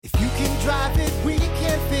drive it, we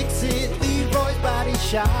can fix it. Leroy's Body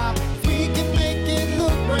Shop. We can make it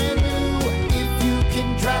look brand new. If you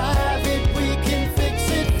can drive it, we can fix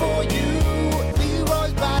it for you.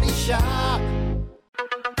 Leroy's Body Shop.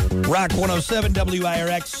 Rock 107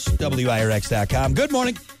 WIRX, WIRX.com. Good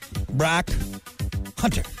morning, Brock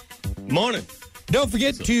Hunter. Morning. Don't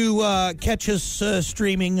forget to catch us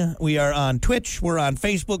streaming. We are on Twitch. We're on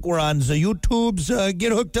Facebook. We're on the YouTubes.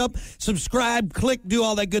 Get hooked up. Subscribe. Click. Do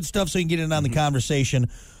all that good stuff so you can get in on the conversation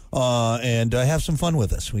and have some fun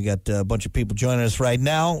with us. We got a bunch of people joining us right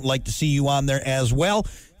now. Like to see you on there as well.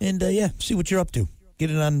 And, see what you're up to.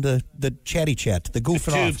 Get in on the chatty chat, the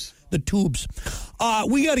goofing off. The tubes.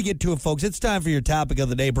 We got to get to it, folks. It's time for your topic of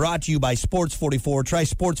the day, brought to you by Sports 44. Try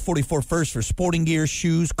Sports 44 first for sporting gear,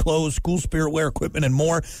 shoes, clothes, school spirit wear, equipment, and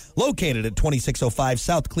more. Located at 2605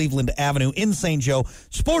 South Cleveland Avenue in St. Joe.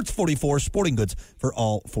 Sports 44, sporting goods for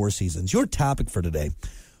all four seasons. Your topic for today.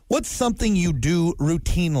 What's something you do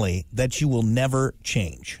routinely that you will never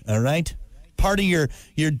change? All right? Part of your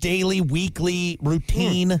daily, weekly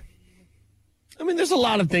routine. I mean, there's a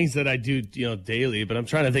lot of things that I do, daily, but I'm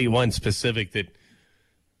trying to think of one specific that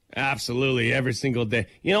absolutely every single day.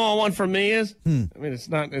 You know what one for me is? I mean, it's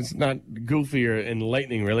not goofy or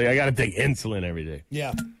enlightening, really. I got to take insulin every day.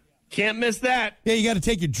 Yeah. Can't miss that. Yeah, you got to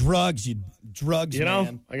take your drugs,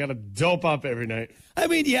 man. I got to dope up every night. I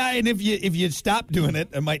mean, yeah, and if you stop doing it,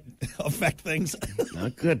 it might affect things.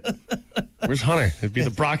 Not good. Where's Hunter? It'd be the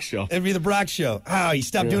Brock Show. It'd be the Brock Show. Oh, he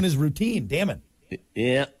stopped doing his routine. Damn it.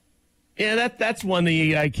 Yeah. Yeah, that's one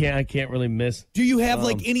that I can't really miss. Do you have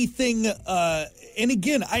anything? And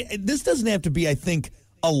again, this doesn't have to be, I think,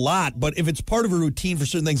 a lot. But if it's part of a routine for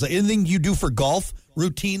certain things, like anything you do for golf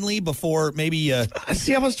routinely before maybe.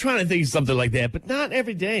 See, I was trying to think of something like that, but not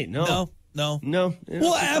every day. No. Well,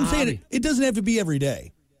 I'm saying it doesn't have to be every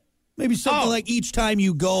day. Maybe something like each time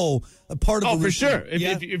you go, a part of the routine. For sure.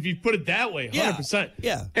 If you put it that way, 100%.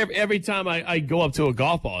 Yeah. Every time I go up to a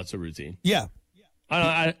golf ball, it's a routine. Yeah.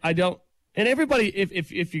 I don't. And everybody,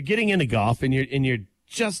 if you're getting into golf and you're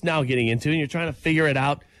just now getting into it and you're trying to figure it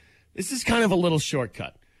out, this is kind of a little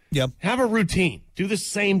shortcut. Yep. Have a routine. Do the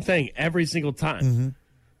same thing every single time.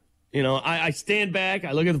 Mm-hmm. I stand back.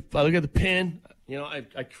 I look at the pin.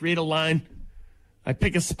 I create a line. I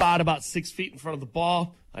pick a spot about 6 feet in front of the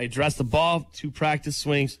ball. I address the ball. 2 practice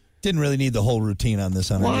swings. Didn't really need the whole routine on this.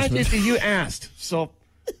 Well, you asked. So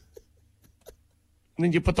and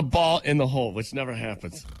then you put the ball in the hole, which never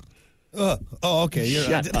happens. Okay.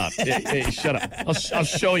 Shut up. Hey, shut up. I'll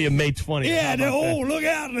show you May 20th. Yeah, look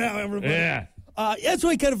out now, everybody. Yeah. That's what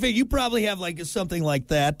I kind of figured. You probably have something like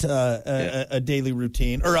that, a daily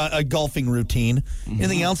routine or a golfing routine. Mm-hmm.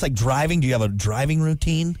 Anything else like driving? Do you have a driving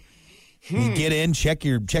routine? You get in, check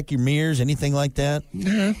your mirrors, anything like that?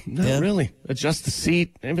 Nah, not really. Adjust the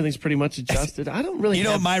seat. Everything's pretty much adjusted. I don't really. You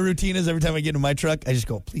know what my routine is? Every time I get in my truck, I just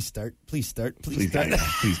go, please start, please start, please start.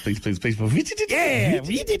 Please. Yeah.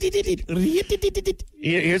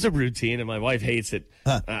 Here's a routine, and my wife hates it.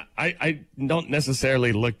 Huh. I don't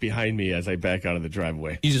necessarily look behind me as I back out of the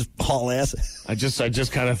driveway. You just haul ass. I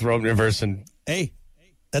just kind of throw it in reverse and. Hey,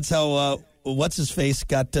 that's how what's his face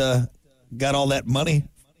got all that money.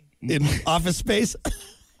 In Office Space.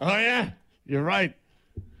 Oh, yeah. You're right.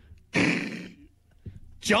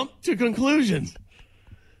 Jump to conclusions.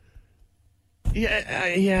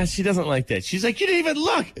 Yeah, she doesn't like that. She's like, you didn't even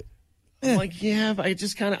look. I'm like, yeah, but I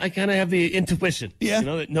kind of have the intuition. Yeah.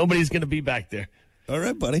 That nobody's going to be back there. All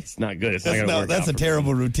right, buddy. It's not good. It's not going to work. That's a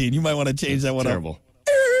terrible routine. You might want to change that one terrible.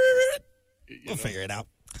 up. We'll figure it out.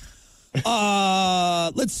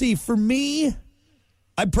 Let's see. For me...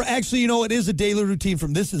 actually, it is a daily routine.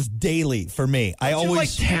 This is daily for me. I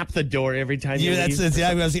always tap the door every time you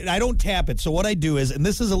leave. I don't tap it. So what I do is, and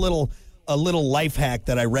this is a little life hack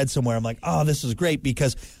that I read somewhere. I'm like, oh, this is great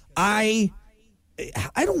because I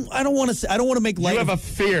don't want to make light. You have a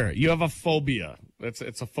fear. You have a phobia.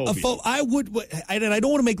 It's a phobia. I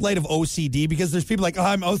don't want to make light of OCD because there's people like, oh,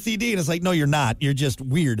 I'm OCD, and it's like, no, you're not. You're just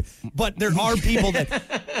weird. But there are people that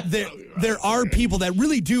there are people that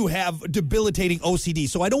really do have debilitating OCD.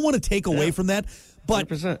 So I don't want to take away from that. But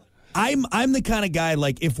 100%. I'm the kind of guy,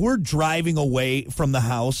 like, if we're driving away from the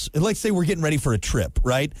house, let's say we're getting ready for a trip,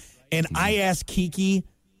 right? And I ask Kiki,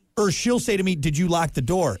 or she'll say to me, did you lock the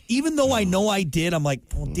door? Even though I know I did, I'm like,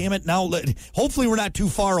 well, damn it, now, hopefully we're not too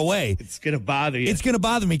far away. It's going to bother you. It's going to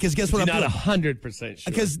bother me because guess what I'm doing? You're not 100%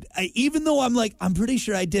 sure. Because even though I'm like, I'm pretty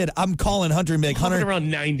sure I did, I'm calling Hunter and be like, Hunter.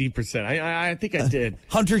 Around 90%. I think I did.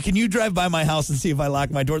 Hunter, can you drive by my house and see if I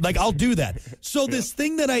lock my door? Like, I'll do that. So this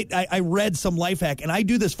thing that I read, some life hack, and I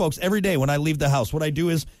do this, folks, every day when I leave the house. What I do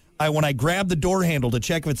is, when I grab the door handle to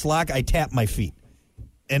check if it's locked, I tap my feet.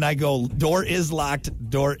 and I go, door is locked,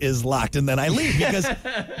 and then I leave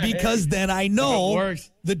because then I know It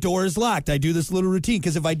works. the door is locked. I do this little routine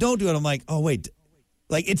because if I don't do it, I'm like, oh wait,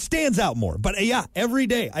 like it stands out more. But yeah, every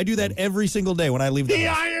day I do that every single day when I leave The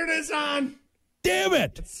house. iron is on. Damn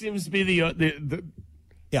it! It seems to be the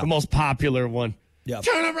Yeah. most popular one. Yep.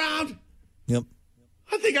 Turn around. Yep.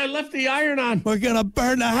 I think I left the iron on. We're gonna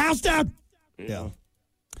burn the house down. Yeah.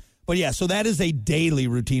 But yeah, so that is a daily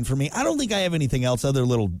routine for me. I don't think I have anything else, other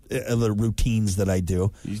routines that I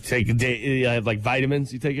do. You take a day. You have like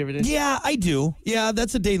vitamins. You take every day. Yeah, I do. Yeah,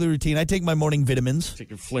 that's a daily routine. I take my morning vitamins.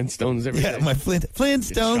 Take your Flintstones every day. Yeah, my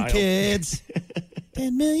Flintstone Child. kids.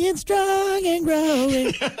 10 million strong and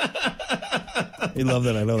growing. You love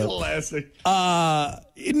that. I know that. Classic.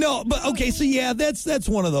 No, but okay. So yeah, that's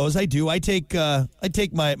one of those. I do. I take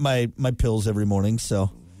my pills every morning. So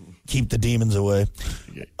keep the demons away.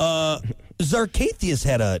 Zarkathius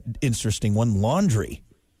had a interesting one. Laundry.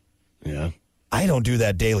 Yeah. I don't do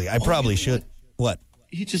that daily. I probably should. What?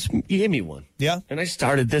 He gave me one. Yeah. And I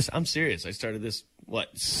started this. I'm serious. I started this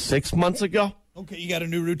 6 months ago. Okay, you got a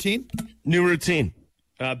new routine? New routine.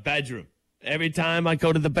 Bedroom. Every time I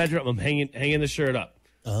go to the bedroom, I'm hanging the shirt up.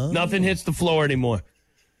 Oh. Nothing hits the floor anymore.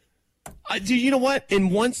 You know what?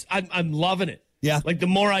 And once I'm loving it. Yeah. Like the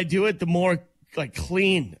more I do it, the more like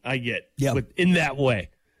clean I get. Yeah. In that way.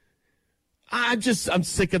 I'm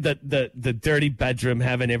sick of the dirty bedroom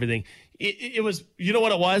having everything. It was, you know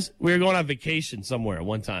what it was? We were going on vacation somewhere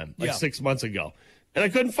one time, 6 months ago, and I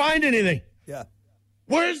couldn't find anything. Yeah.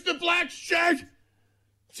 Where's the black shirt?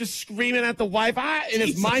 Just screaming at the wife. And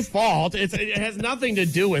it's my fault. It has nothing to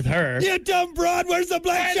do with her. You dumb broad. Where's the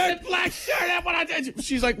black Where's shirt? the black shirt? That's what I did.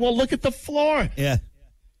 She's like, well, look at the floor. Yeah.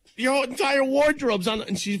 Your entire wardrobe's on.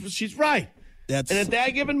 And she's right. And at that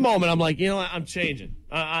given moment, I'm like, you know what? I'm changing.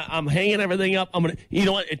 I'm hanging everything up. You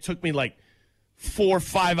know what? It took me like 4 or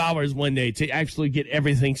 5 hours one day to actually get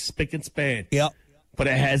everything spick and span. Yep. But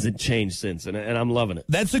it hasn't changed since, and I'm loving it.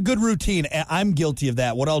 That's a good routine. I'm guilty of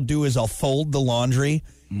that. What I'll do is I'll fold the laundry,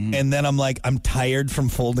 and then I'm like, I'm tired from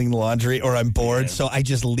folding the laundry, or I'm bored, so I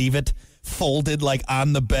just leave it folded like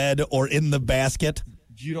on the bed or in the basket.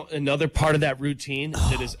 You know, another part of that routine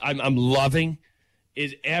that is I'm loving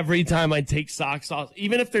is every time I take socks off,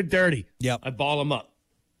 even if they're dirty, I ball them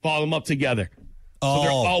up together. So they're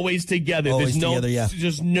always together. Always There's together, yeah.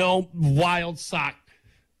 There's no wild sock.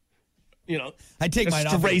 You know, I take mine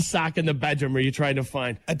off. Stray sock in the bedroom. Are you trying to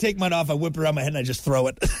find? I take mine off. I whip it around my head and I just throw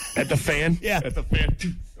it At the fan. Yeah. At the fan.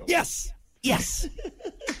 Yes.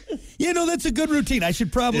 That's a good routine. I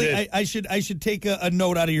should probably. I should take a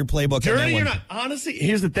note out of your playbook. Dirty or not? Honestly,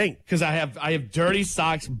 here's the thing. Because I have dirty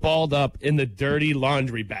socks balled up in the dirty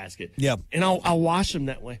laundry basket. Yeah. And I'll wash them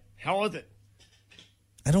that way. How is it?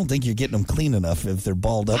 I don't think you're getting them clean enough if they're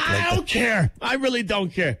balled up like I that. don't care. I really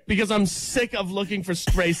don't care because I'm sick of looking for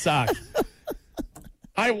stray socks.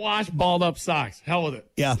 I wash balled up socks. Hell with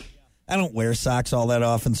it. Yeah. I don't wear socks all that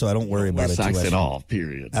often, so I don't worry about it too much. Socks at all,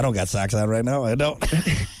 period. I don't got socks on right now. I don't.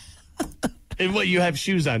 And what, you have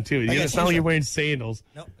shoes on too. It's not like you're wearing sandals.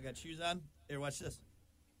 Nope, I got shoes on. Here, watch this.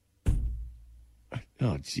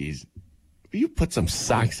 Oh, jeez. You put some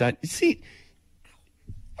socks on. See,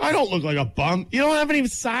 I don't look like a bum. You don't have any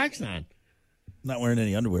socks on. I'm not wearing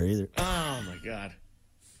any underwear either. Oh, my God.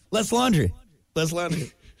 Less laundry.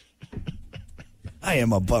 I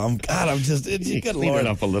am a bum. God, I'm just. Good Clean Lord. it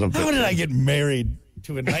up a little bit. How did I get married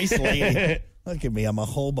to a nice lady? Look at me. I'm a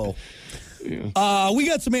hobo. Yeah. We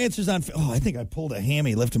got some answers on. I think I pulled a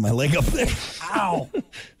hammy lifting my leg up there. Ow.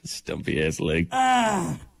 Stumpy ass leg.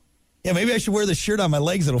 Yeah, maybe I should wear the shirt on my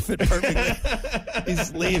legs. It'll fit perfectly. These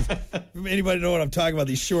sleeves. Anybody know what I'm talking about?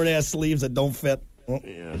 These short ass sleeves that don't fit.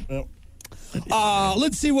 Yeah.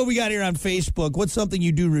 Let's see what we got here on Facebook. What's something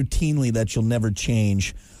you do routinely that you'll never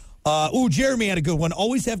change? Jeremy had a good one.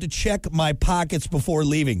 Always have to check my pockets before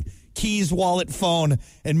leaving. Keys, wallet, phone,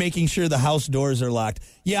 and making sure the house doors are locked.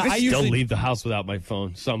 Yeah, I usually leave the house without my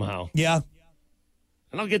phone somehow. Yeah.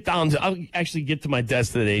 And I'll actually get to my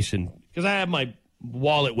destination because I have my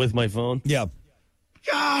wallet with my phone. Yeah.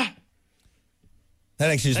 Ah!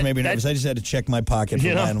 That actually just made me nervous. I just had to check my pocket for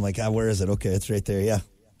mine. I'm like, where is it? Okay, it's right there. Yeah,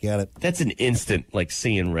 got it. That's an instant,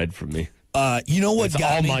 seeing red for me. You know what it's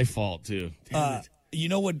got all me? my fault, too. Damn it. You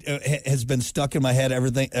know what has been stuck in my head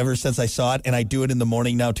ever since I saw it, and I do it in the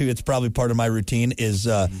morning now, too. It's probably part of my routine, is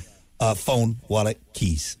phone, wallet,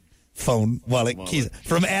 keys. Phone, wallet, keys.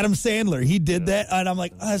 From Adam Sandler. He did that, and I'm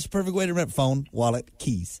like, that's the perfect way to remember. Phone, wallet,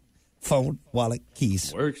 keys. Phone, wallet,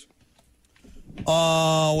 keys. Works.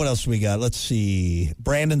 What else we got? Let's see.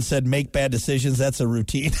 Brandon said make bad decisions. That's a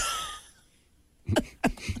routine. I'm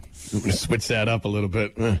going to switch that up a little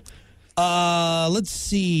bit. Let's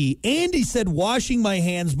see. Andy said washing my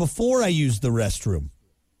hands before I use the restroom.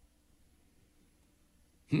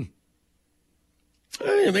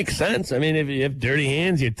 It makes sense. I mean, if you have dirty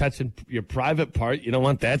hands, you're touching your private part. You don't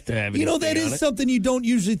want that to have. You know, that is something you don't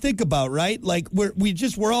usually think about, right? Like we're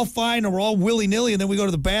all fine and we're all willy-nilly, and then we go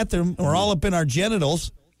to the bathroom and we're all up in our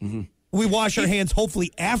genitals. Mm-hmm. We wash our hands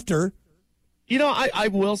hopefully after. You know, I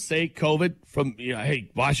will say COVID from, hey,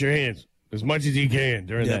 wash your hands as much as you can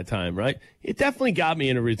during that time, right? It definitely got me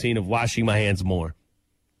in a routine of washing my hands more,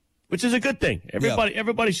 which is a good thing.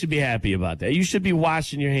 Everybody should be happy about that. You should be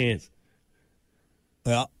washing your hands.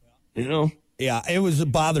 Yeah. You know? Yeah, it was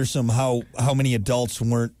bothersome how many adults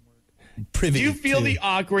weren't privy to. Do you feel the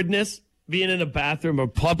awkwardness being in a bathroom or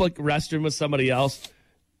public restroom with somebody else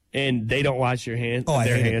and they don't wash your hands? Oh,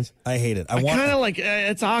 their hands? I hate it. I kind of like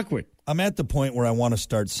it's awkward. I'm at the point where I want to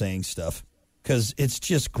start saying stuff because it's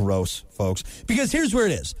just gross, folks. Because here's where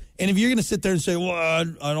it is. And if you're going to sit there and say, well,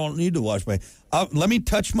 I don't need to wash my... let me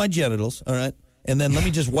touch my genitals, all right? And then let me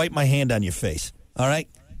just wipe my hand on your face, all right?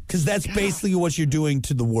 Because that's basically what you're doing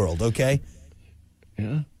to the world, okay?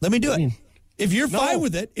 Yeah. Let me do it. If you're fine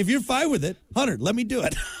with it, Hunter, let me do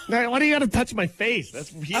it. Why do you got to touch my face?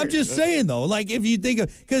 That's weird. I'm just saying, though, like if you think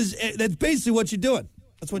of... Because that's basically what you're doing.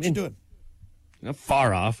 That's what you're doing. Not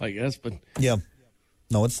far off, I guess, but... Yeah.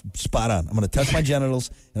 No, it's spot on. I'm going to touch my genitals,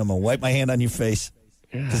 and I'm going to wipe my hand on your face,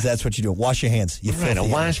 because that's what you do. Wash your hands. All right, I'll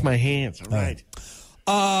wash my hands. All right.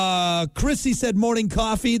 Chrissy said morning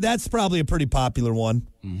coffee. That's probably a pretty popular one.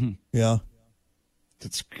 Mm-hmm. Yeah.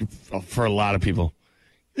 It's for a lot of people.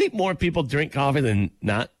 You think more people drink coffee than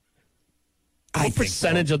not? What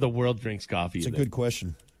percentage of the world drinks coffee? It's a good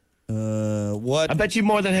question. What? I bet you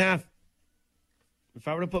more than half. If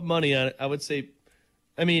I were to put money on it, I would say,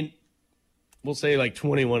 we'll say like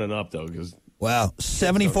 21 and up, though. Wow.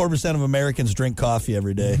 74% of Americans drink coffee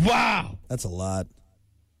every day. Wow. That's a lot.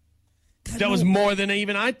 God, that was more than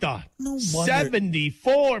even I thought. No wonder.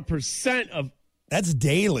 74% of... That's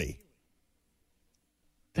daily.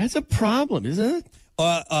 That's a problem, isn't it?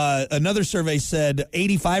 Another survey said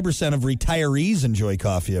 85% of retirees enjoy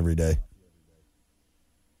coffee every day.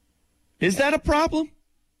 Is that a problem?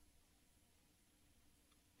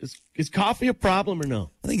 Is coffee a problem or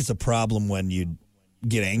no? I think it's a problem when you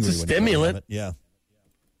get angry. It's a when stimulant. You have it.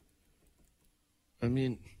 Yeah. I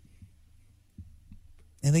mean...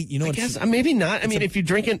 I think, I guess maybe not. If you're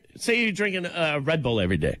drinking, say you're drinking Red Bull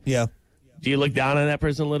every day. Yeah. Do you look down on that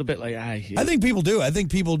person a little bit? Like, I think people do. I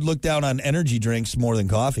think people look down on energy drinks more than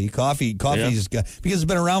coffee. Coffee's got, because it's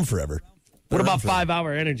been around forever. What about 5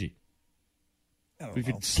 Hour Energy? We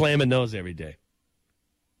could slam a nose every day.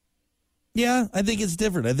 Yeah, I think it's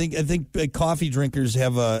different. I think coffee drinkers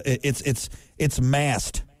have it's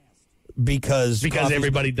masked. Because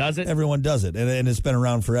everybody does it? Everyone does it, and it's been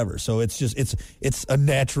around forever. So it's just it's a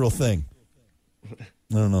natural thing. I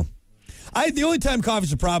don't know. The only time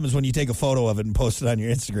coffee's a problem is when you take a photo of it and post it on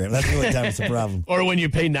your Instagram. That's the only time it's a problem. Or when you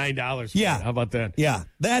pay $9. Yeah. How about that? Yeah.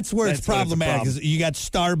 That's where it's problematic. Is you got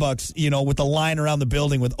Starbucks, with a line around the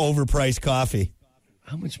building with overpriced coffee.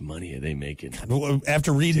 How much money are they making?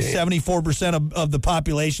 After reading 74% of the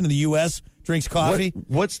population of the U.S. drinks coffee.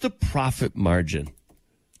 What's the profit margin?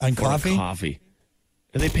 On coffee? Coffee.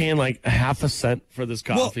 Are they paying like 0.5 cent for this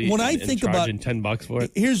coffee? Well, when I think about $10 for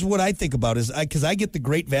it, here's what I think about is because I get the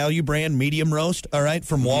Great Value brand medium roast, all right,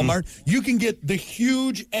 from Walmart. You can get the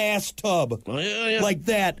huge ass tub like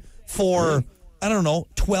that for I don't know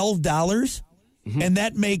 $12, and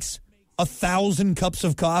that makes 1,000 cups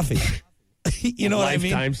of coffee. You know what I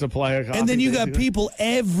mean? Lifetime supply of coffee. And then you got people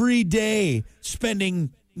every day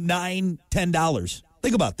spending $9, $10.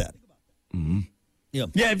 Think about that. Mm-hmm. Yeah,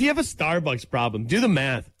 if you have a Starbucks problem, do the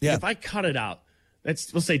math. Yeah. If I cut it out,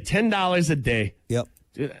 we'll say $10 a day. Yep.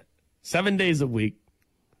 Do that. 7 days a week.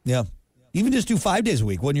 Yeah. Even just do 5 days a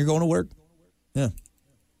week when you're going to work. Yeah.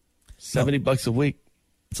 $70 a week.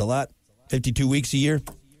 It's a lot. 52 weeks a year.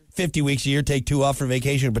 50 weeks a year, take 2 off for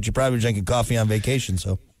vacation, but you're probably drinking coffee on vacation,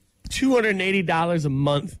 so. $280 a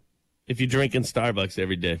month if you're drinking Starbucks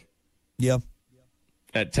every day. Yeah.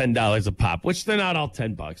 At $10 a pop, which they're not all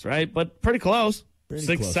 $10, right? But pretty close. Pretty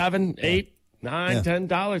 6, close. 7, 8, 9,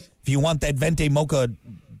 $10. If you want that Venti Mocha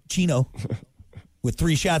Chino with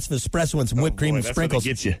 3 shots of espresso and some whipped cream and sprinkles,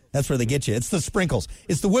 that's where they get you. It's the sprinkles.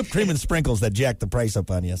 It's the whipped cream and sprinkles that jack the price up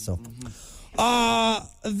on you. So, I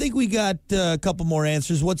think we got a couple more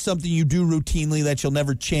answers. What's something you do routinely that you'll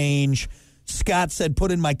never change? Scott said,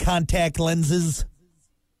 put in my contact lenses.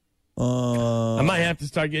 I might have to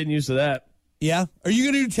start getting used to that. Yeah? Are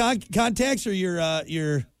you going to do contacts or your? I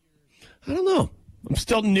don't know. I'm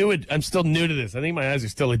still new to this. I think my eyes are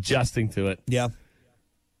still adjusting to it. Yeah.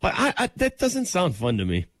 But that doesn't sound fun to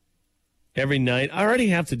me. Every night. I already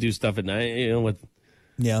have to do stuff at night, with.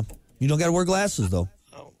 Yeah. You don't got to wear glasses, though.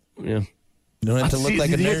 Oh, yeah. You don't have to look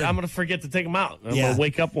like a nerd. I'm going to forget to take them out. I'm going to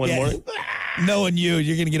wake up one morning. Knowing you're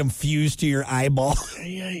going to get them fused to your eyeball.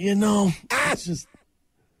 Yeah, it's just.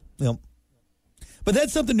 Yep. But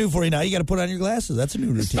that's something new for you now. You got to put on your glasses. That's a new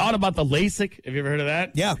routine. Thought about the LASIK. Have you ever heard of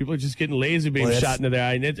that? Yeah. People are just getting laser beams shot into their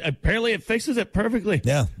eye. And apparently it fixes it perfectly.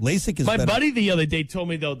 Yeah. LASIK is My better. buddy the other day told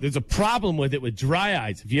me, though, there's a problem with it with dry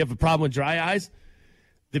eyes. If you have a problem with dry eyes,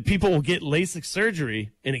 that people will get LASIK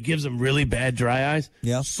surgery, and it gives them really bad dry eyes.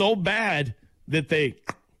 Yeah. So bad that they...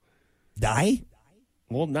 Die?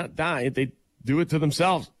 Well, not die. They do it to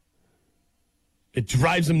themselves. It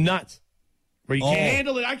drives them nuts. Where you can't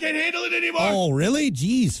handle it. I can't handle it anymore. Oh, really?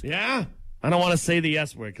 Jeez. Yeah. I don't want to say the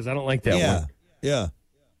S word because I don't like that word. Yeah.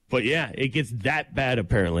 But yeah, it gets that bad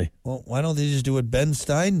apparently. Well, why don't they just do what Ben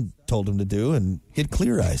Stein told him to do and get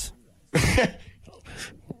clear eyes?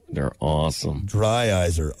 They're awesome. Dry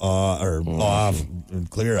eyes are off, and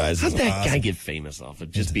clear eyes How'd is that awesome. guy get famous off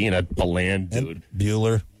of just being a bland dude?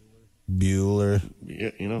 Bueller.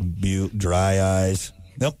 Dry eyes.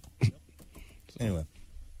 Nope. Anyway.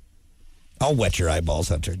 I'll wet your eyeballs,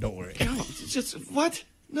 Hunter. Don't worry. Just what?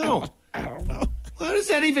 No. I don't know. What does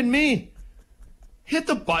that even mean? Hit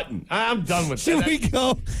the button. I'm done with Should that. we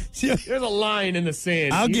go? There's a line in the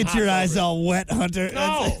sand. I'll You get hop your over eyes it. all wet, Hunter.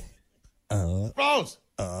 No. Gross.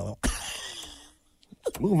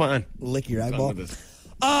 Move on. Lick your Done eyeball. with this.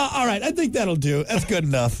 All right. I think that'll do. That's good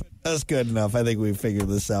enough. That's good enough. I think we figured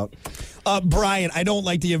this out. Brian, I don't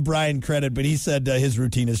like to give Brian credit, but he said his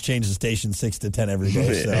routine has changed the station 6 to 10 every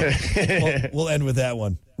day. So we'll end with that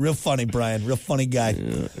one. Real funny, Brian. Real funny guy.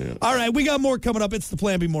 All right. We got more coming up. It's the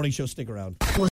Plan B Morning Show. Stick around.